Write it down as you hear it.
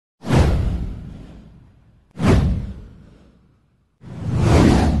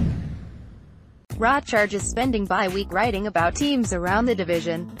Raw charges spending bi-week writing about teams around the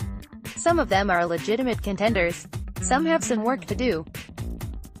division. Some of them are legitimate contenders. Some have some work to do.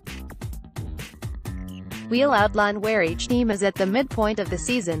 We'll outline where each team is at the midpoint of the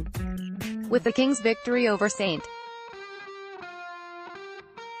season. With the Kings' victory over St.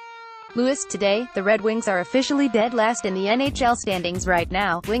 Louis today, the Red Wings are officially dead last in the NHL standings right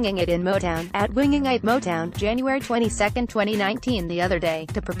now. Winging It In Motown, at Winging It Motown, January 22, 2019. The other day,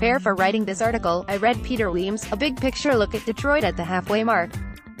 to prepare for writing this article, I read PeterWiiM's A Big Picture Look at Detroit at the halfway mark.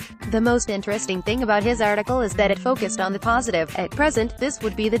 The most interesting thing about his article is that it focused on the positive. At present, this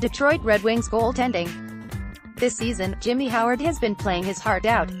would be the Detroit Red Wings goaltending. This season, Jimmy Howard has been playing his heart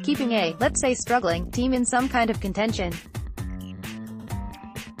out, keeping a, let's say struggling, team in some kind of contention.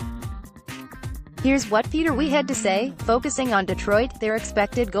 Here's what PeterWiiM had to say. Focusing on Detroit, their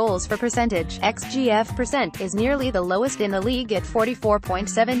expected goals for percentage, XGF percent, is nearly the lowest in the league at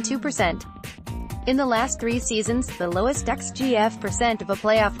 44.72%. In the last 3 seasons, the lowest XGF percent of a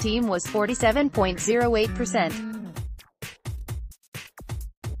playoff team was 47.08%.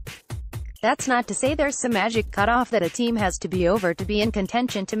 That's not to say there's some magic cutoff that a team has to be over to be in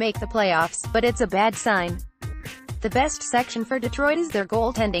contention to make the playoffs, but it's a bad sign. The best section for Detroit is their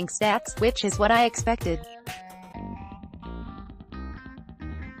goaltending stats, which is what I expected.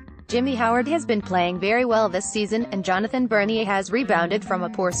 Jimmy Howard has been playing very well this season, and Jonathan Bernier has rebounded from a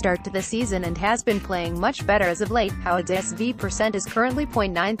poor start to the season and has been playing much better as of late. Howard's SV percent is currently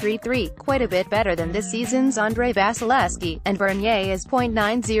 .933, quite a bit better than this season's Andrei Vasilevsky, and Bernier is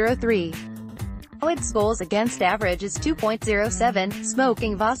 .903. Howard's goals against average is 2.07,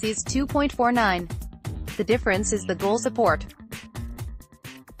 smoking Vasi's 2.49. The difference is the goal support.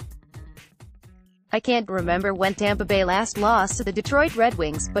 I can't remember when Tampa Bay last lost to the Detroit Red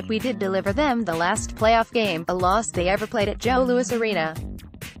Wings, but we did deliver them the last playoff game, a loss they ever played at Joe Louis Arena.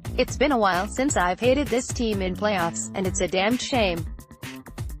 It's been a while since I've hated this team in playoffs, and it's a damned shame.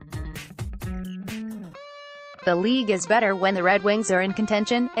 The league is better when the Red Wings are in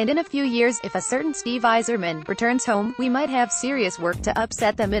contention, and in a few years, if a certain Steve Yzerman returns home, we might have serious work to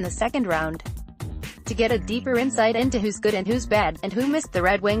upset them in the second round. To get a deeper insight into who's good and who's bad, and who missed the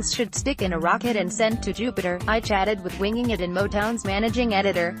Red Wings should stick in a rocket and send to Jupiter, I chatted with Winging It In Motown's managing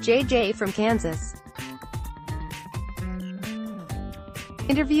editor, JJ from Kansas.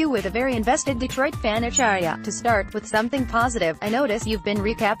 Interview with a very invested Detroit fan Acharya. To start with something positive, I notice you've been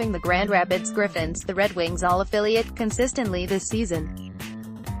recapping the Grand Rapids Griffins, the Red Wings all-affiliate, consistently this season.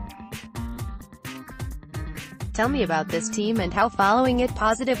 Tell me about this team and how following it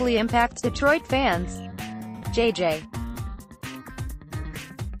positively impacts Detroit fans. JJ.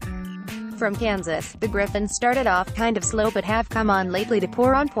 From Kansas, the Griffins started off kind of slow but have come on lately to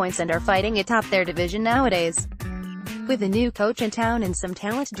pour on points and are fighting atop their division nowadays. With a new coach in town and some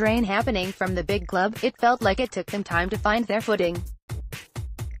talent drain happening from the big club, it felt like it took them time to find their footing.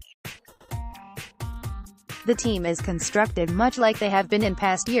 The team is constructed much like they have been in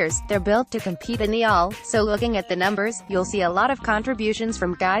past years. They're built to compete in the All, so looking at the numbers, you'll see a lot of contributions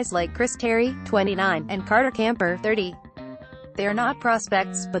from guys like Chris Terry, 29, and Carter Camper, 30. They're not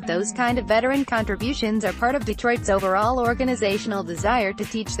prospects, but those kind of veteran contributions are part of Detroit's overall organizational desire to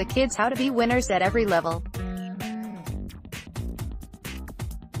teach the kids how to be winners at every level.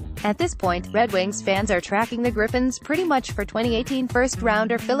 At this point, Red Wings fans are tracking the Griffins pretty much for 2018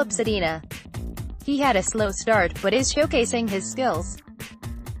 first-rounder Filip Zadina. He had a slow start, but is showcasing his skills.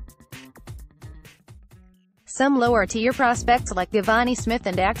 Some lower-tier prospects like Givani Smith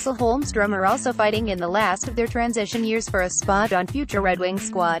and Axel Holmstrom are also fighting in the last of their transition years for a spot on future Red Wings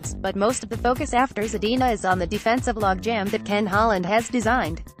squads, but most of the focus after Zadina is on the defensive logjam that Ken Holland has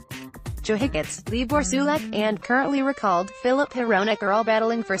designed. Joe Hicketts, Libor Sulek, and currently recalled Filip Hronek are all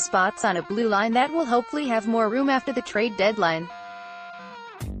battling for spots on a blue line that will hopefully have more room after the trade deadline.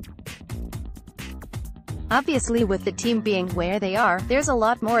 Obviously, with the team being where they are, there's a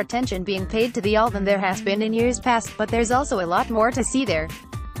lot more attention being paid to the All than there has been in years past, but there's also a lot more to see there.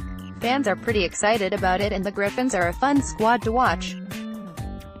 Fans are pretty excited about it and the Griffins are a fun squad to watch.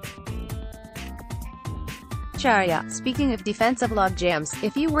 Acharya, speaking of defensive logjams,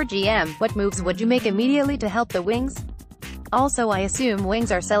 if you were GM, what moves would you make immediately to help the Wings? Also, I assume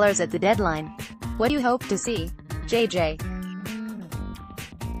Wings are sellers at the deadline. What do you hope to see? JJ.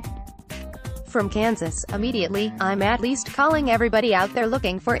 From Kansas, immediately, I'm at least calling everybody out there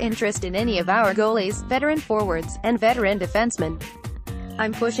looking for interest in any of our goalies, veteran forwards, and veteran defensemen.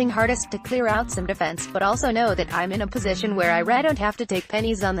 I'm pushing hardest to clear out some defense, but also know that I'm in a position where I don't have to take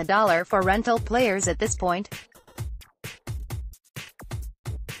pennies on the dollar for rental players at this point.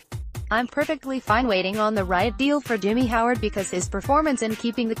 I'm perfectly fine waiting on the right deal for Jimmy Howard because his performance in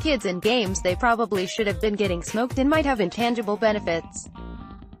keeping the kids in games they probably should have been getting smoked in might have intangible benefits.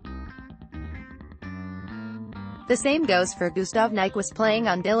 The same goes for Gustav Nyquist playing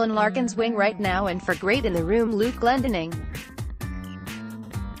on Dylan Larkin's wing right now, and for great in the room Luke Glendening.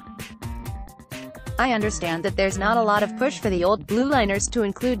 I understand that there's not a lot of push for the old blue liners to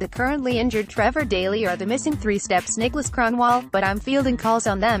include the currently injured Trevor Daley or the missing three steps Niklas Kronwall, but I'm fielding calls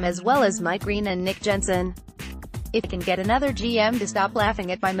on them as well as Mike Green and Nick Jensen. If I can get another GM to stop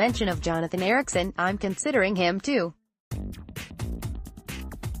laughing at my mention of Jonathan Ericsson, I'm considering him too.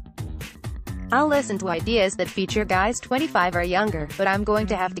 I'll listen to ideas that feature guys 25 or younger, but I'm going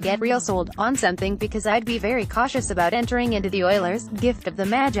to have to get real sold on something because I'd be very cautious about entering into the Oilers' gift of the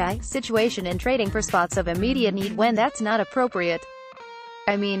Magi situation and trading for spots of immediate need when that's not appropriate.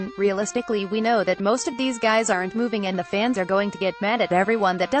 I mean, realistically we know that most of these guys aren't moving and the fans are going to get mad at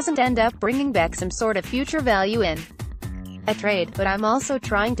everyone that doesn't end up bringing back some sort of future value in a trade, but I'm also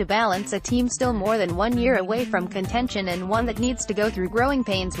trying to balance a team still more than 1 year away from contention and one that needs to go through growing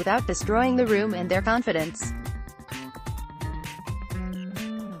pains without destroying the room and their confidence.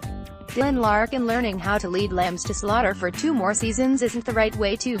 Dylan Larkin learning how to lead lambs to slaughter for 2 more seasons isn't the right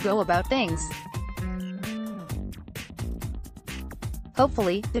way to go about things.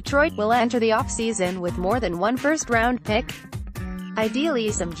 Hopefully, Detroit will enter the offseason with more than 1 first-round pick.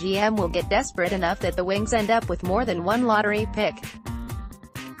 Ideally, some GM will get desperate enough that the Wings end up with more than 1 lottery pick.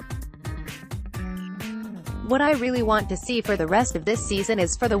 What I really want to see for the rest of this season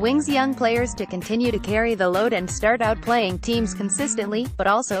is for the Wings' young players to continue to carry the load and start out playing teams consistently, but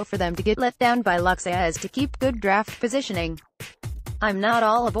also for them to get let down by luck so as to keep good draft positioning. I'm not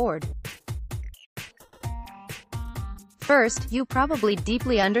all aboard. First, you probably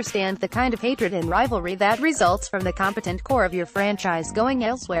deeply understand the kind of hatred and rivalry that results from the competent core of your franchise going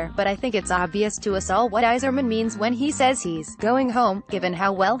elsewhere, but I think it's obvious to us all what Yzerman means when he says he's going home, given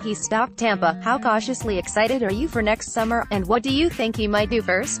how well he stocked Tampa. How cautiously excited are you for next summer, and what do you think he might do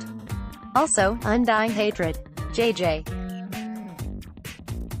first? Also, undying hatred. JJ.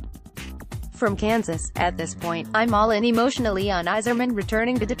 From Kansas. At this point, I'm all in emotionally on Yzerman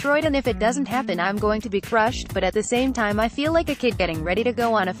returning to Detroit, and if it doesn't happen I'm going to be crushed, but at the same time I feel like a kid getting ready to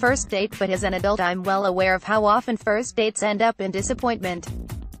go on a first date, but as an adult I'm well aware of how often first dates end up in disappointment.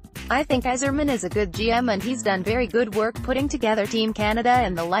 I think Yzerman is a good GM and he's done very good work putting together Team Canada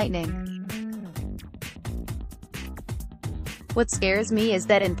and the Lightning. What scares me is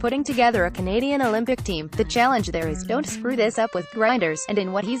that in putting together a Canadian Olympic team, the challenge there is don't screw this up with grinders, and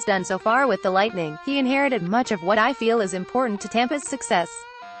in what he's done so far with the Lightning, he inherited much of what I feel is important to Tampa's success.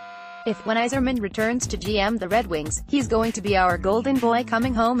 If when Yzerman returns to GM the Red Wings, he's going to be our golden boy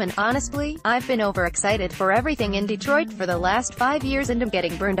coming home, and honestly, I've been overexcited for everything in Detroit for the last 5 years and I'm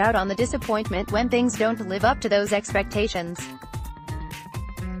getting burned out on the disappointment when things don't live up to those expectations.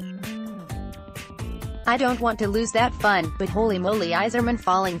 I don't want to lose that fun, but holy moly, Yzerman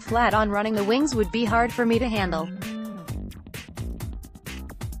falling flat on running the Wings would be hard for me to handle.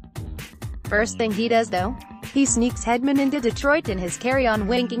 First thing he does though? He sneaks Hedman into Detroit in his carry-on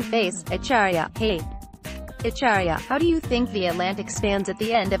winking face. Acharya, hey. Acharya, how do you think the Atlantic stands at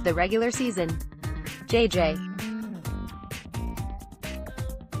the end of the regular season? JJ.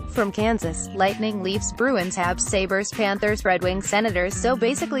 From Kansas. Lightning, Leafs, Bruins, Habs, Sabres, Panthers, Red Wings, Senators, so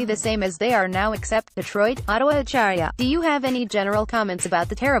basically the same as they are now except Detroit, Ottawa. Acharya, do you have any general comments about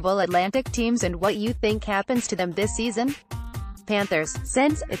the terrible Atlantic teams and what you think happens to them this season? Panthers,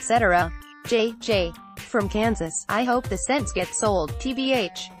 Sens, etc. JJ. From Kansas. I hope the Sens get sold,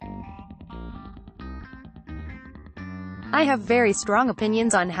 TBH. I have very strong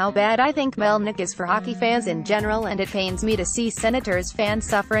opinions on how bad I think Melnyk is for hockey fans in general, and it pains me to see Senators fans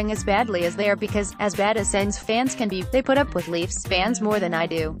suffering as badly as they are because, as bad as Sens fans can be, they put up with Leafs fans more than I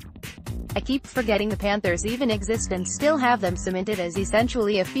do. I keep forgetting the Panthers even exist and still have them cemented as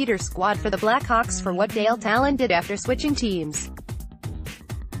essentially a feeder squad for the Blackhawks for what Dale Talon did after switching teams.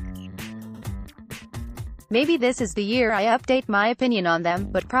 Maybe this is the year I update my opinion on them,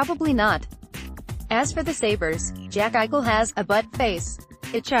 but probably not. As for the Sabres, Jack Eichel has a butt face.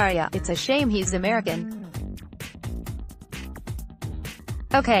 Acharya, it's a shame he's American.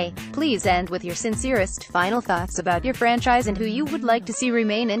 Okay, please end with your sincerest final thoughts about your franchise and who you would like to see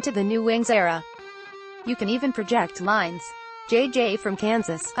remain into the new Wings era. You can even project lines. JJ from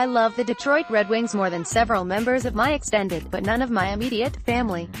Kansas. I love the Detroit Red Wings more than several members of my extended, but none of my immediate,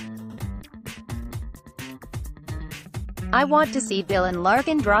 family. I want to see Dylan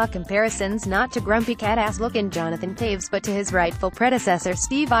Larkin draw comparisons not to grumpy cat-ass looking Jonathan Toews but to his rightful predecessor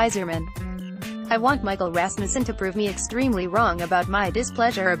Steve Yzerman. I want Michael Rasmussen to prove me extremely wrong about my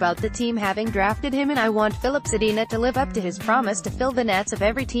displeasure about the team having drafted him, and I want Filip Zadina to live up to his promise to fill the nets of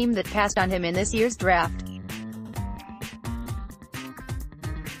every team that passed on him in this year's draft.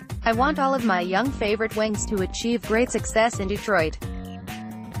 I want all of my young favorite wings to achieve great success in Detroit.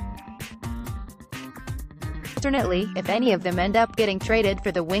 Alternately, if any of them end up getting traded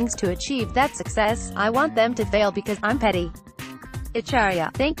for the Wings to achieve that success, I want them to fail because I'm petty.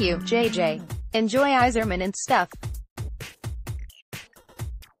 Acharya. Thank you, JJ. Enjoy Iserman and stuff.